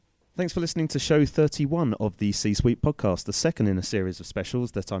Thanks for listening to show 31 of the C-Suite podcast, the second in a series of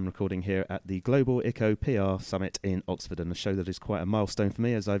specials that I'm recording here at the Global ICCO PR Summit in Oxford, and a show that is quite a milestone for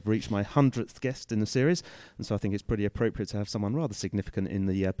me as I've reached my 100th guest in the series, and so I think it's pretty appropriate to have someone rather significant in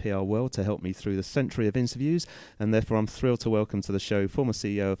the PR world to help me through the century of interviews, and therefore I'm thrilled to welcome to the show former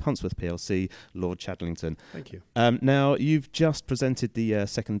CEO of Huntsworth PLC, Lord Chadlington. Thank you. Now, you've just presented the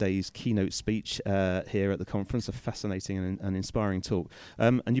second day's keynote speech here at the conference, a fascinating and inspiring talk,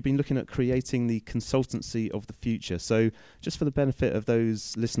 and you've been looking at creating the consultancy of the future. So just for the benefit of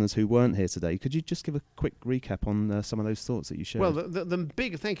those listeners who weren't here today, could you just give a quick recap on some of those thoughts that you shared? Well, the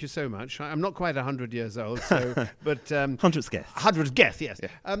big, thank you so much. I'm not quite 100 years old, so but 100th guest. 100th guest, yes.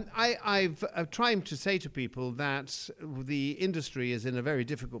 Yeah. I've tried to say to people that the industry is in a very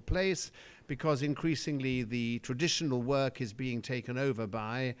difficult place because increasingly the traditional work is being taken over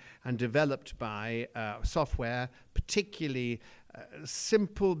by and developed by software, particularly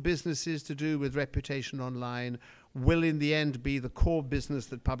simple businesses to do with reputation online will in the end be the core business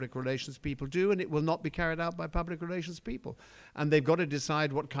that public relations people do, and it will not be carried out by public relations people. And they've got to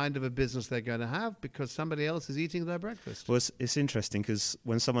decide what kind of a business they're going to have because somebody else is eating their breakfast. Well, it's interesting because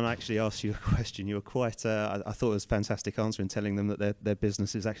when someone actually asks you a question, you were quite, I thought it was a fantastic answer in telling them that their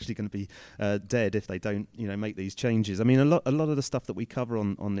business is actually going to be dead if they don't, make these changes. I mean, a lot of the stuff that we cover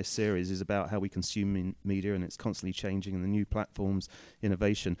on this series is about how we consume media, and it's constantly changing, and the new platforms,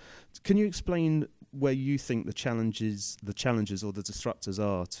 innovation. Can you explain where you think the challenges or the disruptors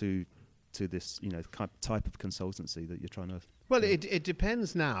are to this, type of consultancy that you're trying to... Well, it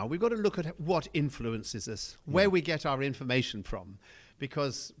depends now. We've got to look at what influences us, where we get our information from,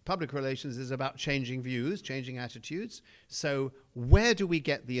 because public relations is about changing views, changing attitudes. So where do we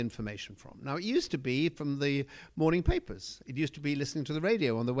get the information from? Now, it used to be from the morning papers. It used to be listening to the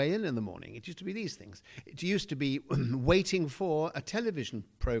radio on the way in the morning. It used to be these things. It used to be waiting for a television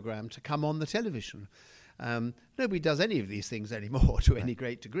program to come on the television. Nobody does any of these things anymore to any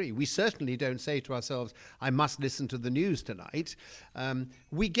great degree. We certainly don't say to ourselves, I must listen to the news tonight.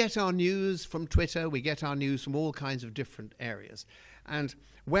 We get our news from Twitter. We get our news from all kinds of different areas. And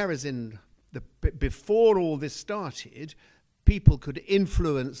whereas before all this started, people could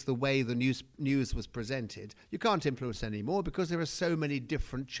influence the way the news was presented. You can't influence anymore because there are so many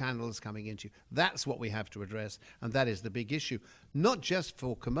different channels coming into you. That's what we have to address, and that is the big issue, not just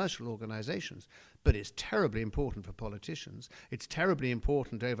for commercial organizations, but it's terribly important for politicians. It's terribly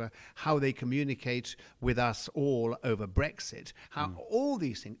important over how they communicate with us all over Brexit, all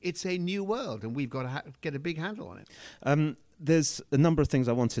these things. It's a new world, and we've got to get a big handle on it. There's a number of things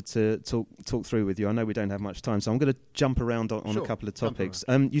I wanted to talk through with you. I know we don't have much time, so I'm going to jump around on a couple of topics.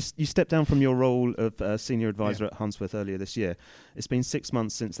 You stepped down from your role of senior advisor at Huntsworth earlier this year. It's been 6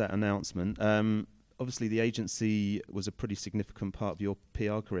 months since that announcement. Obviously, the agency was a pretty significant part of your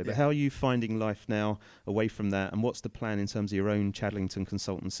PR career, but how are you finding life now away from that, and what's the plan in terms of your own Chadlington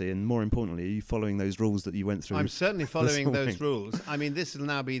consultancy, and more importantly, are you folying those rules that you went through? I'm certainly following those rules. I mean, this will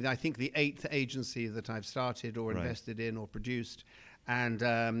now be, I think, the 8th agency that I've started or invested in or produced, and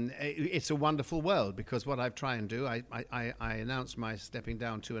it's a wonderful world because what I've tried and do, I announced my stepping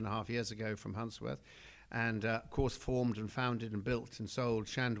down 2.5 years ago from Huntsworth, and of course formed and founded and built and sold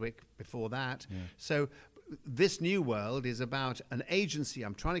Shandwick before that. Yeah. So this new world is about an agency.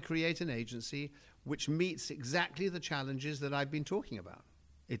 I'm trying to create an agency which meets exactly the challenges that I've been talking about.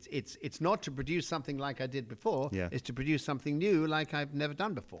 It's not to produce something like I did before. Yeah. It's to produce something new like I've never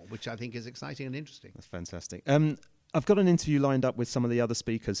done before, which I think is exciting and interesting. That's fantastic. I've got an interview lined up with some of the other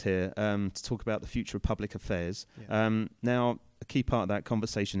speakers here to talk about the future of public affairs. Yeah. Now, a key part of that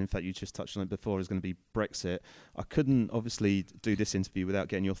conversation, in fact, you just touched on it before, is going to be Brexit. I couldn't obviously do this interview without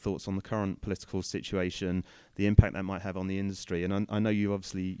getting your thoughts on the current political situation, the impact that might have on the industry. And I know you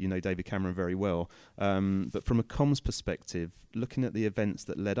obviously, David Cameron very well. But from a comms perspective, looking at the events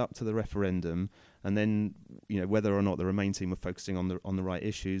that led up to the referendum, and then, whether or not the Remain team were focusing on the right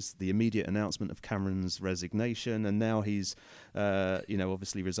issues, the immediate announcement of Cameron's resignation, and now he's,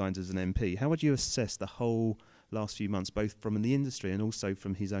 obviously resigned as an MP. How would you assess the whole last few months, both from the industry and also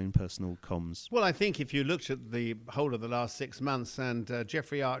from his own personal comms? Well, I think if you looked at the whole of the last 6 months, and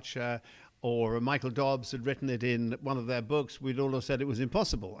Jeffrey Archer or Michael Dobbs had written it in one of their books, we'd all have said it was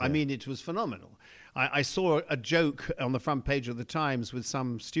impossible. Yeah. I mean, it was phenomenal. I saw a joke on the front page of the Times with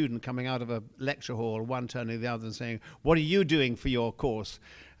some student coming out of a lecture hall, one turning to the other and saying, "What are you doing for your course?"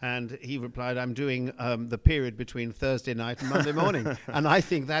 And he replied, "I'm doing the period between Thursday night and Monday morning." And I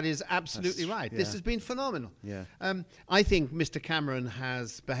think that is absolutely right. Yeah. This has been phenomenal. Yeah. I think Mr. Cameron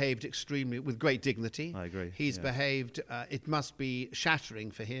has behaved with great dignity. I agree. He's behaved, it must be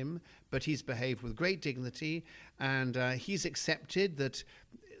shattering for him, but he's behaved with great dignity, and he's accepted that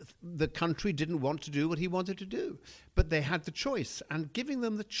the country didn't want to do what he wanted to do. But they had the choice, and giving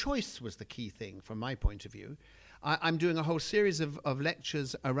them the choice was the key thing from my point of view. I'm doing a whole series of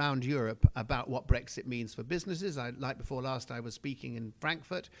lectures around Europe about what Brexit means for businesses. Like before last, I was speaking in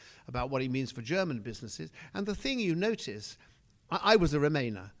Frankfurt about what it means for German businesses. And the thing you notice, I was a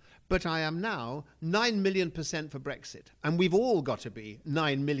Remainer, but I am now 9 million % for Brexit. And we've all got to be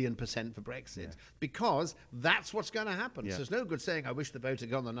 9 million % for Brexit because that's what's going to happen. So it's no good saying, I wish the boat had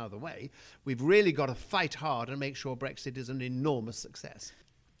gone another way. We've really got to fight hard and make sure Brexit is an enormous success.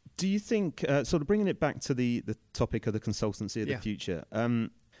 Do you think, sort of bringing it back to the topic of the consultancy of the future,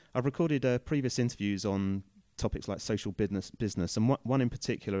 I've recorded previous interviews on topics like social business and one in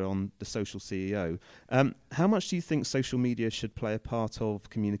particular on the social CEO. How much do you think social media should play a part of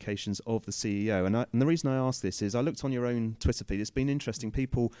communications of the CEO? And the reason I ask this is I looked on your own Twitter feed. It's been interesting.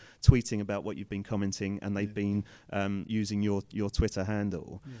 People tweeting about what you've been commenting, and they've been using your Twitter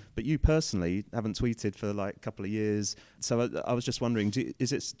handle. But you personally haven't tweeted for like a couple of years. So I was just wondering, do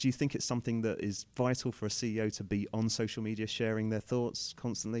you think it's something that is vital for a CEO to be on social media sharing their thoughts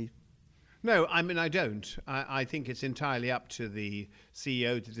constantly? No, I mean, I don't. I think it's entirely up to the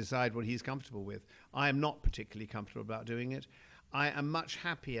CEO to decide what he's comfortable with. I am not particularly comfortable about doing it. I am much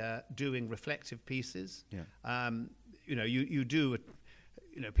happier doing reflective pieces. You do,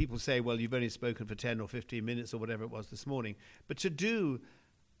 people say, well, you've only spoken for 10 or 15 minutes or whatever it was this morning. But to do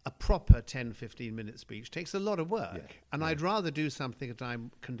a proper 10, 15-minute speech takes a lot of work. And I'd rather do something that I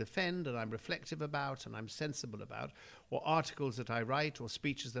can defend and I'm reflective about and I'm sensible about, or articles that I write or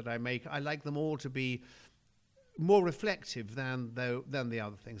speeches that I make. I like them all to be more reflective than the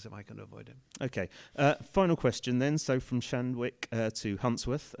other things if I can avoid it. Okay. Final question then. So from Shandwick to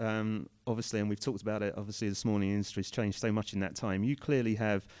Huntsworth, obviously, and we've talked about it, obviously this morning the industry's changed so much in that time. You clearly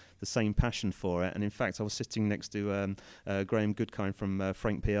have the same passion for it. And in fact, I was sitting next to Graham Goodkind from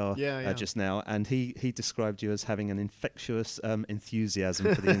Frank PR just now, and he described you as having an infectious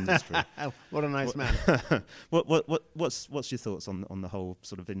enthusiasm for the industry. What a nice man. What's your thoughts on the whole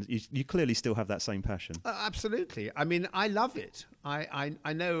sort of you clearly still have that same passion. Absolutely. I mean, I love it. I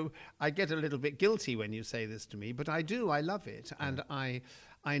know I get a little bit guilty when you say this to me, but I do. I love it, and I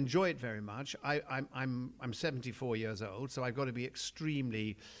enjoy it very much. I'm 74 years old, so I've got to be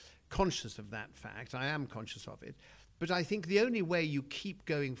extremely conscious of that fact. I am conscious of it. But I think the only way you keep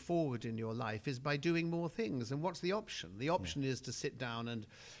going forward in your life is by doing more things. And what's the option? The option is to sit down and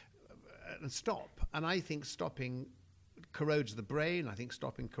stop. And I think stopping corrodes the brain. I think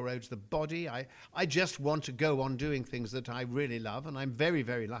stopping corrodes the body. I just want to go on doing things that I really love, and I'm very,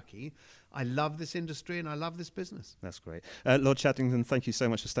 very lucky. I love this industry and I love this business. That's great. Lord Chadlington, thank you so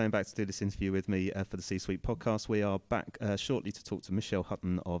much for staying back to do this interview with me for the C-Suite podcast. We are back shortly to talk to Michelle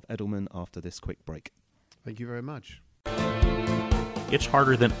Hutton of Edelman after this quick break. Thank you very much. It's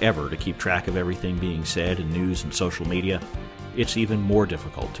harder than ever to keep track of everything being said in news and social media. It's even more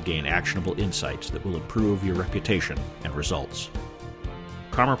difficult to gain actionable insights that will improve your reputation and results.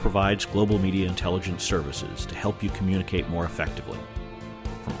 Karma provides global media intelligence services to help you communicate more effectively.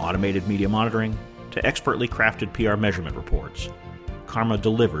 From automated media monitoring to expertly crafted PR measurement reports, Karma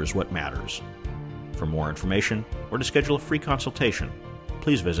delivers what matters. For more information or to schedule a free consultation,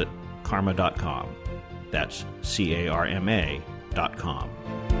 please visit karma.com. That's CARMA.com.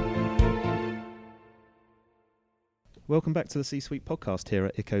 Welcome back to the C-Suite podcast here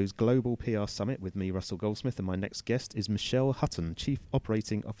at ICCO's Global PR Summit with me, Russell Goldsmith, and my next guest is Michelle Hutton, Chief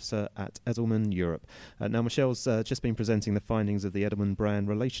Operating Officer at Edelman Europe. Now, Michelle's just been presenting the findings of the Edelman Brand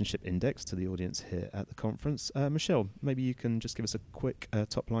Relationship Index to the audience here at the conference. Michelle, maybe you can just give us a quick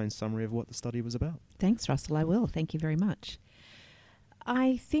top-line summary of what the study was about. Thanks, Russell. I will. Thank you very much.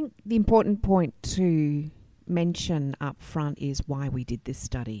 I think the important point to mention up front is why we did this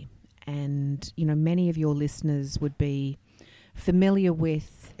study. And, many of your listeners would be familiar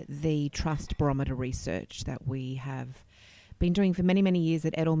with the trust barometer research that we have been doing for many, many years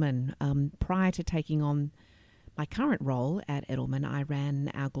at Edelman. Prior to taking on my current role at Edelman, I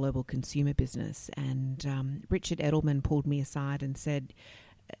ran our global consumer business. And Richard Edelman pulled me aside and said,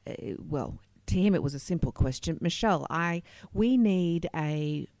 to him it was a simple question. Michelle, we need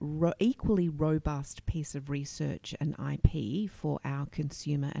a equally robust piece of research and IP for our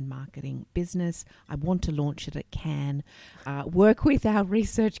consumer and marketing business. I want to launch it at Cannes, work with our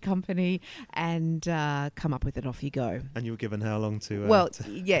research company and come up with it. Off you go. And you were given how long to...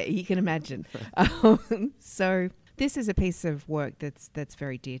 Yeah, you can imagine. So this is a piece of work that's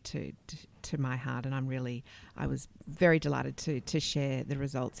very dear to my heart, and I was very delighted to share the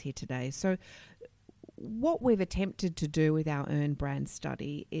results here today. So what we've attempted to do with our Earn Brand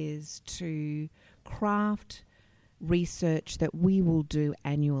study is to craft research that we will do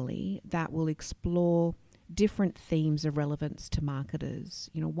annually that will explore different themes of relevance to marketers.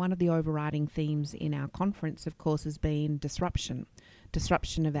 You know, one of the overriding themes in our conference, of course, has been disruption.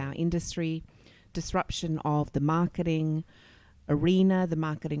 Disruption of our industry, disruption of the marketing arena, the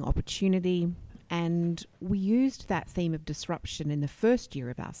marketing opportunity. And we used that theme of disruption in the first year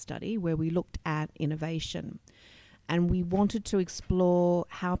of our study, where we looked at innovation. And we wanted to explore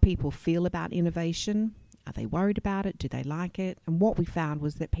how people feel about innovation. Are they worried about it? Do they like it? And what we found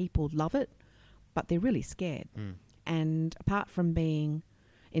was that people love it, but they're really scared. And apart from being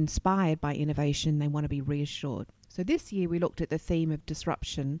inspired by innovation, they want to be reassured. So this year we looked at the theme of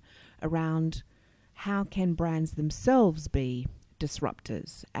disruption around how can brands themselves be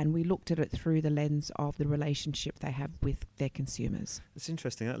disruptors, and we looked at it through the lens of the relationship they have with their consumers. It's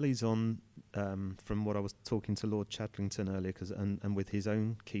interesting. That leads on from what I was talking to Lord Chadlington earlier, and with his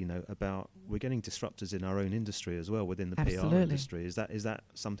own keynote about we're getting disruptors in our own industry as well, within the PR industry. Is that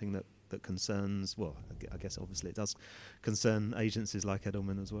something that concerns, well, I guess obviously it does concern agencies like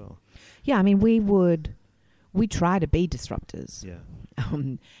Edelman as well? Yeah, I mean, we try to be disruptors. Yeah.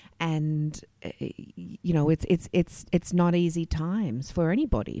 And you know, it's not easy times for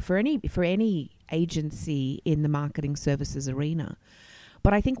anybody, for any agency in the marketing services arena.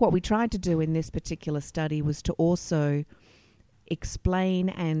 But I think what we tried to do in this particular study was to also explain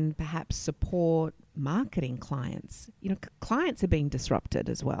and perhaps support marketing clients. You know, clients are being disrupted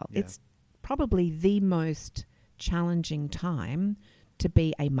as well. Yeah. It's probably the most challenging time to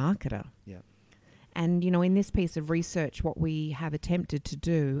be a marketer. Yeah. And, you know, in this piece of research, what we have attempted to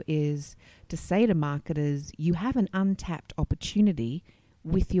do is to say to marketers, you have an untapped opportunity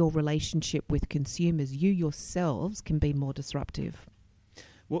with your relationship with consumers. You yourselves can be more disruptive.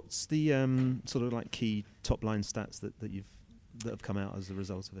 What's the sort of like key top line stats that have come out as a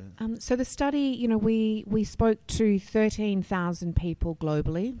result of it? So the study, you know, we spoke to 13,000 people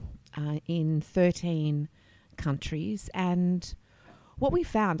globally in 13 countries. And what we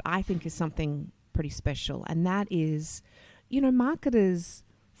found, I think, is something pretty special, and that is, you know, marketers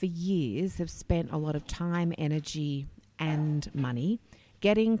for years have spent a lot of time, energy and money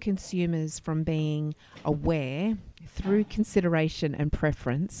getting consumers from being aware through consideration and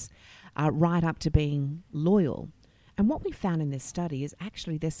preference right up to being loyal. And what we found in this study is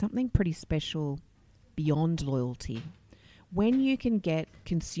actually there's something pretty special beyond loyalty. When you can get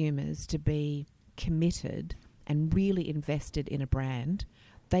consumers to be committed and really invested in a brand,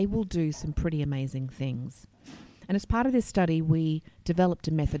 they will do some pretty amazing things. And as part of this study, we developed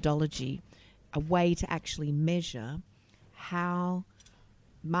a methodology, a way to actually measure how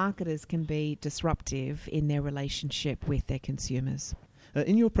marketers can be disruptive in their relationship with their consumers.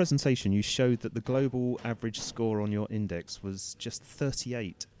 In your presentation, you showed that the global average score on your index was just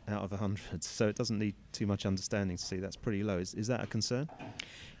 38 out of 100, so it doesn't need too much understanding to see that's pretty low. Is that a concern?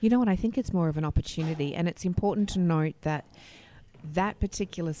 You know what, I think it's more of an opportunity, and it's important to note that that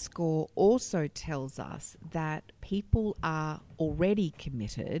particular score also tells us that people are already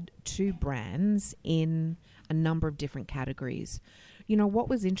committed to brands in a number of different categories. You know, what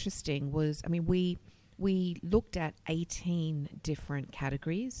was interesting was, I mean, we looked at 18 different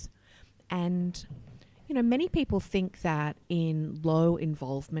categories, and, you know, many people think that in low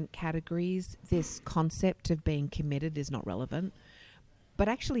involvement categories, this concept of being committed is not relevant. But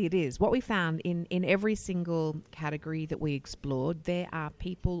actually it is. What we found in every single category that we explored, there are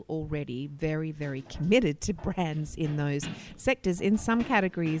people already very, very committed to brands in those sectors, in some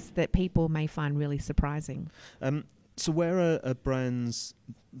categories that people may find really surprising. So where are brands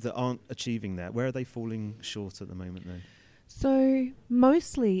that aren't achieving that? Where are they falling short at the moment then? So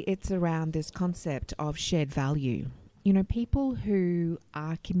mostly it's around this concept of shared value. You know, people who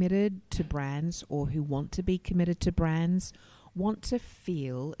are committed to brands or who want to be committed to brands want to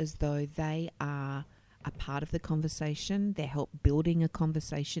feel as though they are a part of the conversation. They help building a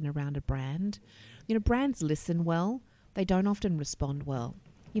conversation around a brand. You know, brands listen well. They don't often respond well.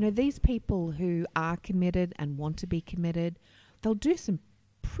 You know, these people who are committed and want to be committed, they'll do some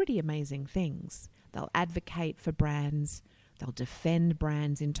pretty amazing things. They'll advocate for brands. They'll defend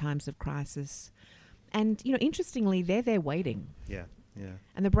brands in times of crisis. And, you know, interestingly, they're there waiting. Yeah.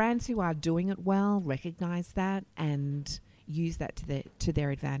 And the brands who are doing it well recognize that and use that to their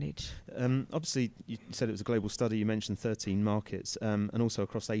advantage. Obviously, you said it was a global study. You mentioned 13 markets and also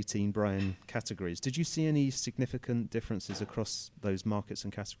across 18 brand categories. Did you see any significant differences across those markets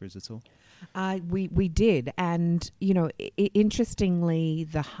and categories at all? We did. And, you know, interestingly,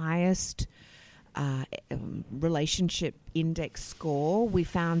 the highest relationship index score we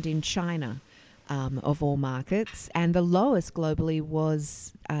found in China of all markets, and the lowest globally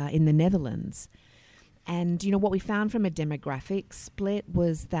was in the Netherlands. And, what we found from a demographic split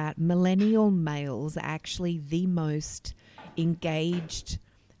was that millennial males are actually the most engaged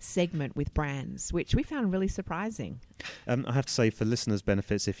segment with brands, which we found really surprising. I have to say, for listeners'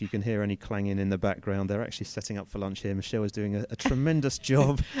 benefits, if you can hear any clanging in the background, they're actually setting up for lunch here. Michelle is doing a tremendous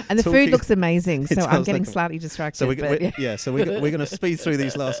job. And the food looks amazing, so I'm getting like slightly distracted. So we're going to speed through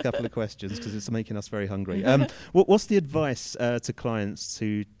these last couple of questions because it's making us very hungry. What's the advice to clients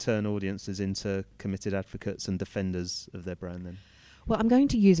to turn audiences into committed advocates and defenders of their brand then? Well, I'm going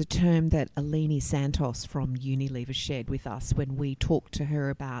to use a term that Eleni Santos from Unilever shared with us when we talked to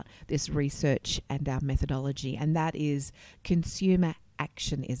her about this research and our methodology, and that is consumer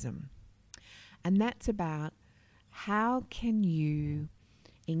actionism. And that's about how can you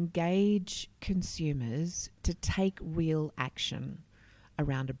engage consumers to take real action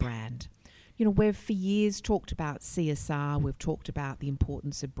around a brand. We've for years talked about CSR, we've talked about the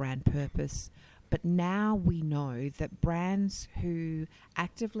importance of brand purpose, but now we know that brands who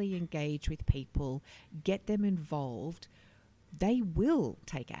actively engage with people, get them involved, they will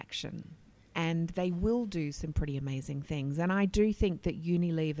take action and they will do some pretty amazing things. And I do think that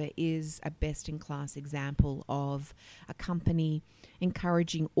Unilever is a best-in-class example of a company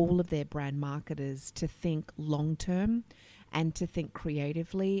encouraging all of their brand marketers to think long-term and to think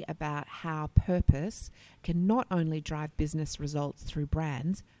creatively about how purpose can not only drive business results through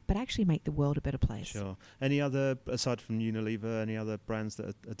brands, but actually make the world a better place. Sure. Any other, aside from Unilever, any other brands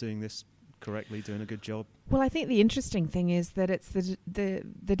that are doing this correctly, doing a good job? Well, I think the interesting thing is that it's the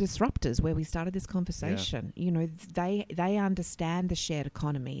disruptors where we started this conversation. Yeah. They understand the shared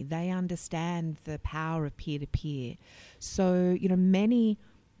economy. They understand the power of peer-to-peer. So, many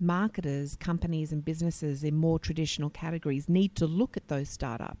marketers, companies and businesses in more traditional categories need to look at those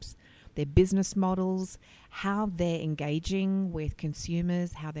startups, their business models, how they're engaging with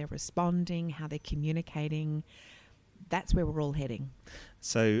consumers, how they're responding, how they're communicating. That's where we're all heading.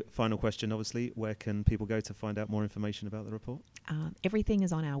 So, final question, obviously, where can people go to find out more information about the report? Everything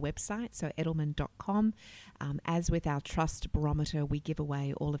is on our website, so edelman.com. As with our trust barometer, we give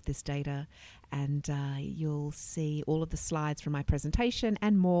away all of this data, and you'll see all of the slides from my presentation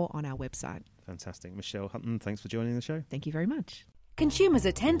and more on our website. Fantastic. Michelle Hutton, thanks for joining the show. Thank you very much. Consumers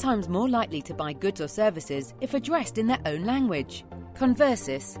are 10 times more likely to buy goods or services if addressed in their own language.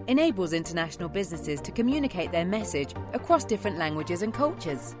 Conversis enables international businesses to communicate their message across different languages and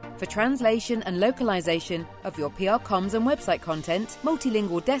cultures. For translation and localization of your PR comms and website content,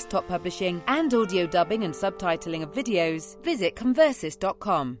 multilingual desktop publishing, and audio dubbing and subtitling of videos, visit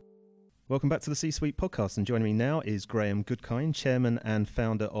conversis.com. Welcome back to the C-Suite podcast, and joining me now is Graham Goodkind, chairman and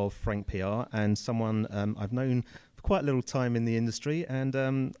founder of Frank PR, and someone I've known for quite a little time in the industry, and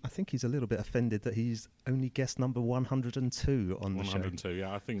I think he's a little bit offended that he's only guest number 102 on the show. 102,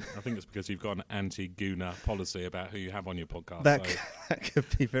 yeah. I think it's because you've got an anti-Guna policy about who you have on your podcast. That could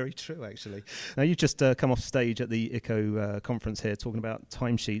be very true, actually. Now, you've just come off stage at the ICCO conference here talking about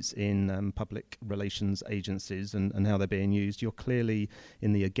timesheets in public relations agencies and how they're being used. You're clearly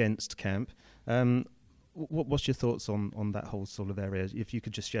in the against camp. What's your thoughts on that whole sort of area? If you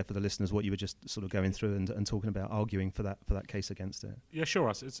could just share for the listeners what you were just sort of going through and talking about, arguing for that case against it. Yeah, sure.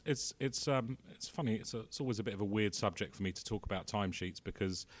 It's funny. It's always a bit of a weird subject for me to talk about timesheets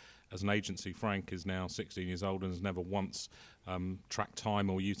because, as an agency, Frank is now 16 years old and has never once tracked time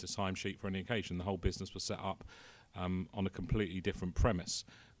or used a timesheet for any occasion. The whole business was set up on a completely different premise,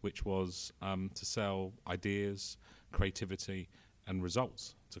 which was to sell ideas, creativity, and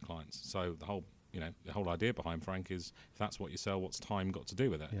results to clients. So the whole idea behind Frank is if that's what you sell, what's time got to do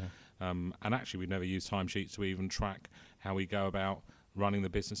with it? Yeah. And actually, we've never used timesheets to even track how we go about running the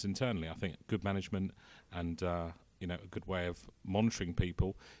business internally. I think good management and a good way of monitoring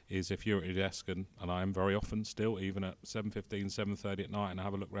people is if you're at your desk, and I am very often still, even at 7:15, 7:30 at night, and I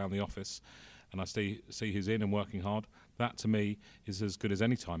have a look around the office and I see who's in and working hard. That, to me, is as good as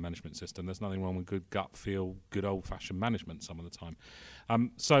any time management system. There's nothing wrong with good gut feel, good old-fashioned management some of the time.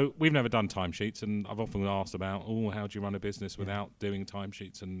 So we've never done timesheets, and I've often been asked about, how do you run a business without doing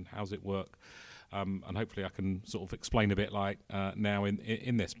timesheets, and how's it work? And hopefully I can sort of explain a bit like now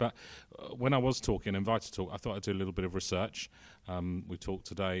in this. But when I was invited to talk, I thought I'd do a little bit of research. We talked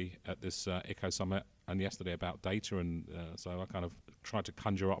today at this ICCO Summit and yesterday about data, and so I kind of tried to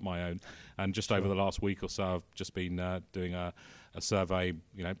conjure up my own. And just over the last week or so, I've just been doing a a survey,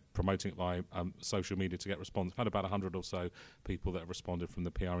 promoting it by social media to get response. I've had about 100 or so people that have responded from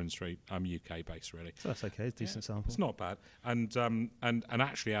the PR industry, UK based really. So that's okay, it's a decent sample. It's not bad. And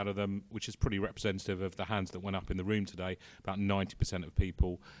actually out of them, which is pretty representative of the hands that went up in the room today, about 90% of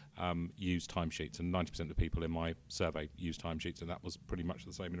people use timesheets, and 90% of people in my survey use timesheets, and that was pretty much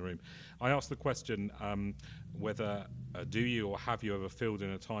the same in the room. I asked the question whether do you or have you ever filled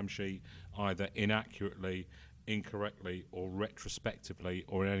in a timesheet either inaccurately, incorrectly, or retrospectively,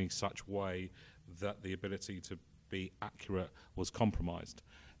 or in any such way that the ability to be accurate was compromised.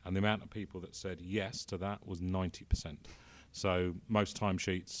 And the amount of people that said yes to that was 90%. So most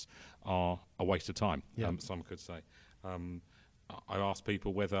timesheets are a waste of time, some could say. I asked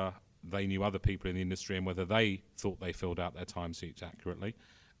people whether they knew other people in the industry and whether they thought they filled out their timesheets accurately.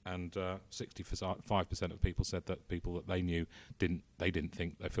 And 65% of people said that people that they knew didn't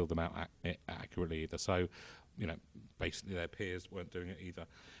think they filled them out accurately either. So, basically their peers weren't doing it either.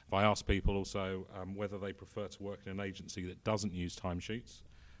 If I asked people also whether they prefer to work in an agency that doesn't use timesheets,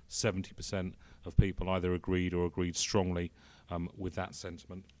 70% of people either agreed or agreed strongly with that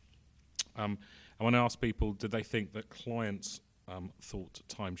sentiment. And when I asked people, did they think that clients thought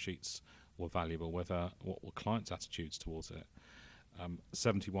timesheets were valuable, what were clients' attitudes towards it?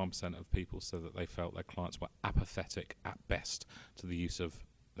 71% of people said that they felt their clients were apathetic at best to the use of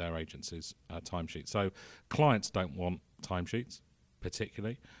their agency's timesheets. So clients don't want timesheets,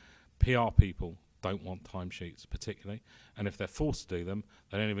 particularly. PR people don't want timesheets, particularly. And if they're forced to do them,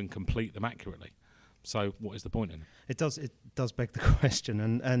 they don't even complete them accurately. So what is the point in it? It does beg the question,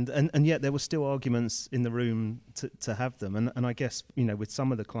 and yet there were still arguments in the room to have them. And I guess, with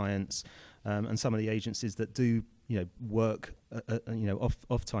some of the clients and some of the agencies that do work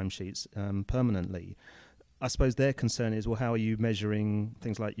off timesheets permanently, I suppose their concern is, well, how are you measuring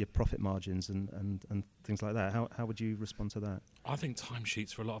things like your profit margins and things like that? How would you respond to that? I think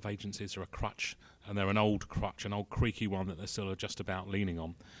timesheets for a lot of agencies are a crutch, and they're an old crutch, an old creaky one that they're still just about leaning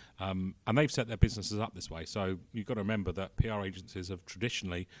on. And they've set their businesses up this way. So you've got to remember that PR agencies have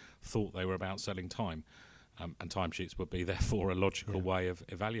traditionally thought they were about selling time, and timesheets would be therefore a logical way of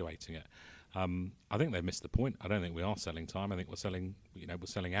evaluating it. I think they've missed the point. I don't think we are selling time. I think we're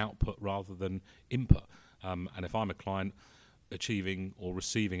selling output rather than input. And if I'm a client achieving or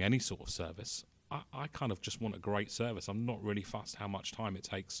receiving any sort of service, I kind of just want a great service. I'm not really fussed how much time it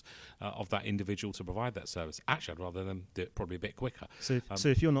takes of that individual to provide that service. Actually, I'd rather them do it probably a bit quicker. So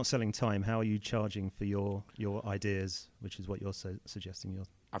if you're not selling time, how are you charging for your ideas, which is what you're suggesting?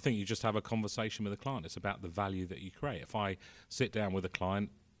 I think you just have a conversation with a client. It's about the value that you create. If I sit down with a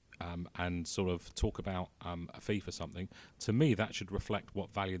client and sort of talk about a fee for something, to me that should reflect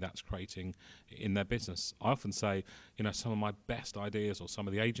what value that's creating in their business. I often say, some of my best ideas or some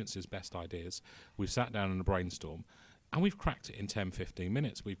of the agency's best ideas, we've sat down in a brainstorm and we've cracked it in 10, 15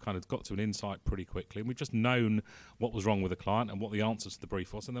 minutes. We've kind of got to an insight pretty quickly, and we've just known what was wrong with the client and what the answers to the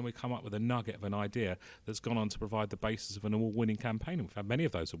brief was, and then we come up with a nugget of an idea that's gone on to provide the basis of an award-winning campaign, and we've had many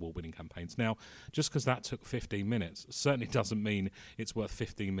of those award-winning campaigns. Now, just because that took 15 minutes certainly doesn't mean it's worth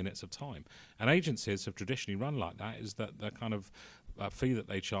 15 minutes of time. And agencies have traditionally run like that, is that the kind of fee that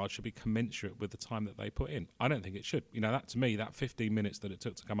they charge should be commensurate with the time that they put in. I don't think it should. That to me, that 15 minutes that it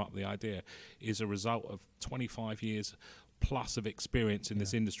took to come up with the idea is a result of 25 years plus of experience in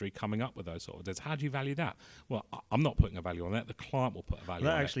this industry coming up with those sort of ideas. How do you value that? Well, I'm not putting a value on that. The client will put a value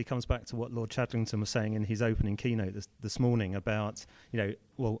on that. That actually comes back to what Lord Chadlington was saying in his opening keynote this morning about,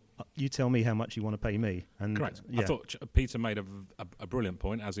 you tell me how much you want to pay me. And correct. I thought Peter made a brilliant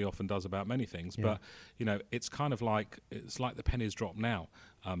point, as he often does about many things. Yeah. But, it's kind of like, it's like the pennies drop now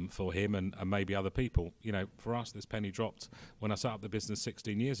for him and maybe other people. For us, this penny dropped when I set up the business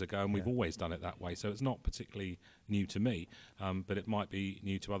 16 years ago, and we've always done it that way. So it's not particularly new to me, but it might be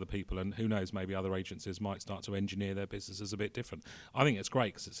new to other people. And who knows, maybe other agencies might start to engineer their businesses a bit different. I think it's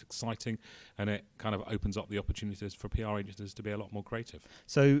great because it's exciting, and it kind of opens up the opportunities for PR agencies to be a lot more creative.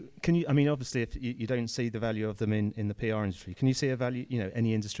 So can you, obviously if you don't see the value of them in the PR industry, can you see a value,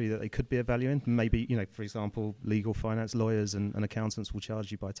 any industry that they could be a value in? Maybe, for example, legal, finance, lawyers and accountants will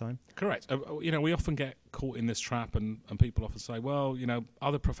charge you by time? Correct. We often get caught in this trap, and people often say, well,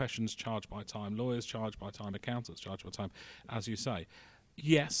 other professions charge by time, lawyers charge by time, accountants charge by time, as you say.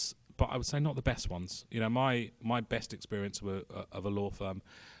 Yes, but I would say not the best ones. My best experience of a law firm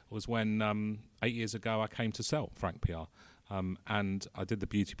was when 8 years ago I came to sell Frank PR. And I did the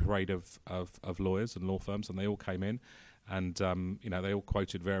beauty parade of lawyers and law firms, and they all came in, and they all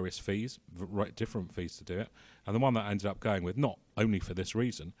quoted various fees, different fees to do it. And the one that I ended up going with, not only for this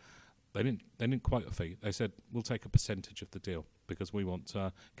reason, they didn't quote a fee. They said, we'll take a percentage of the deal, because we want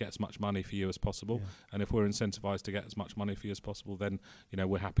to get as much money for you as possible. Yeah. And if we're incentivized to get as much money for you as possible, then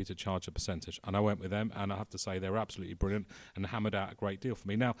we're happy to charge a percentage. And I went with them, and I have to say they were absolutely brilliant and hammered out a great deal for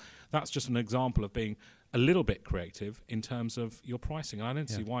me. Now, that's just an example of being a little bit creative in terms of your pricing. And I don't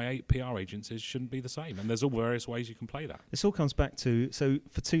see why PR agencies shouldn't be the same. And there's all various ways you can play that. This all comes back to, so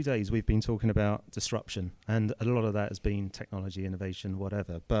for 2 days we've been talking about disruption, and a lot of that has been technology, innovation,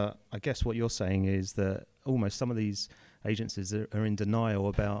 whatever. But I guess what you're saying is that almost some of these agencies are in denial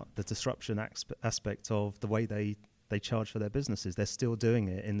about the disruption aspect of the way they charge for their businesses. They're still doing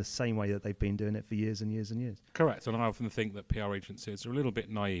it in the same way that they've been doing it for years and years and years. Correct. And I often think that PR agencies are a little bit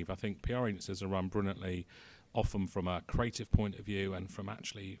naive. I think PR agencies are run brilliantly, often from a creative point of view and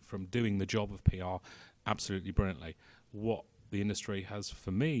from doing the job of PR absolutely brilliantly. What the industry has,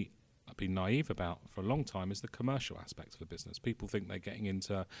 for me, been naive about for a long time is the commercial aspects of a business. People think they're getting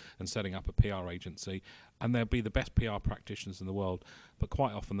into and setting up a PR agency, and they'll be the best PR practitioners in the world, but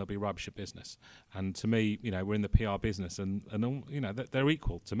quite often they'll be rubbish at business. And to me, we're in the PR business, and they're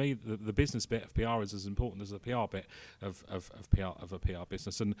equal. To me, the business bit of PR is as important as the PR bit of a PR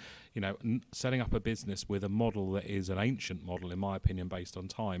business. And setting up a business with a model that is an ancient model, in my opinion, based on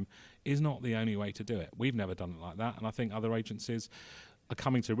time, is not the only way to do it. We've never done it like that, and I think other agencies are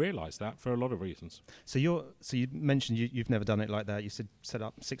coming to realise that for a lot of reasons. So you mentioned you've never done it like that. You said set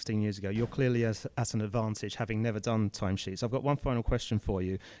up 16 years ago. You're clearly at an advantage, having never done timesheets. I've got one final question for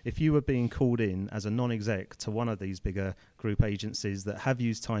you. If you were being called in as a non-exec to one of these bigger group agencies that have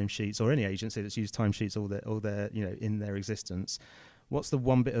used timesheets, or any agency that's used timesheets all their in their existence, what's the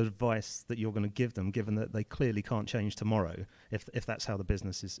one bit of advice that you're going to give them, given that they clearly can't change tomorrow if that's how the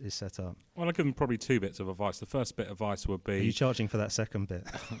business is set up? Well, I'll give them probably 2 bits of advice. The first bit of advice would be... Are you charging for that second bit?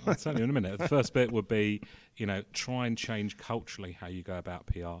 I'll tell you in a minute. The first bit would be, try and change culturally how you go about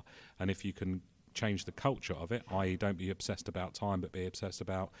PR. And if you can change the culture of it, i.e. don't be obsessed about time, but be obsessed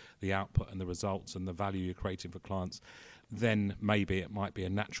about the output and the results and the value you're creating for clients, then maybe it might be a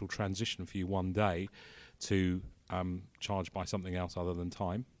natural transition for you one day to charge by something else other than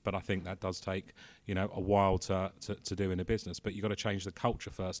time. But I think that does take a while to do in a business. But you've got to change the culture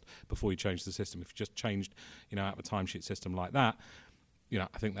first before you change the system. If you just changed out of a timesheet system like that,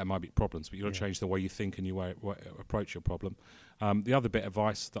 I think there might be problems, but you've got to change the way you think and you approach your problem. The other bit of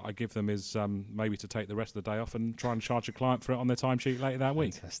advice that I give them is maybe to take the rest of the day off and try and charge a client for it on their timesheet later that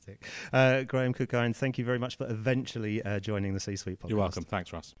week. Fantastic. Graham Goodkind, thank you very much for eventually joining the C-Suite podcast. You're welcome.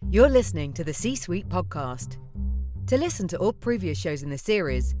 Thanks, Russ. You're listening to the C-Suite podcast. To listen to all previous shows in the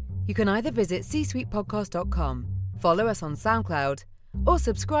series, you can either visit csuitepodcast.com, follow us on SoundCloud, or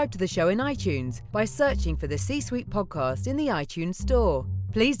subscribe to the show in iTunes by searching for the C-Suite podcast in the iTunes store.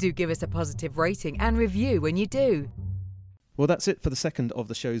 Please do give us a positive rating and review when you do. Well, that's it for the second of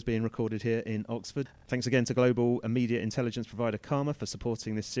the shows being recorded here in Oxford. Thanks again to global media intelligence provider Karma for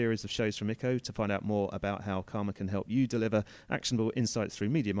supporting this series of shows from ICCO. To find out more about how Karma can help you deliver actionable insights through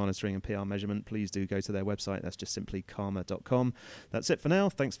media monitoring and PR measurement, please do go to their website. That's just simply karma.com. That's it for now.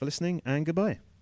 Thanks for listening, and goodbye.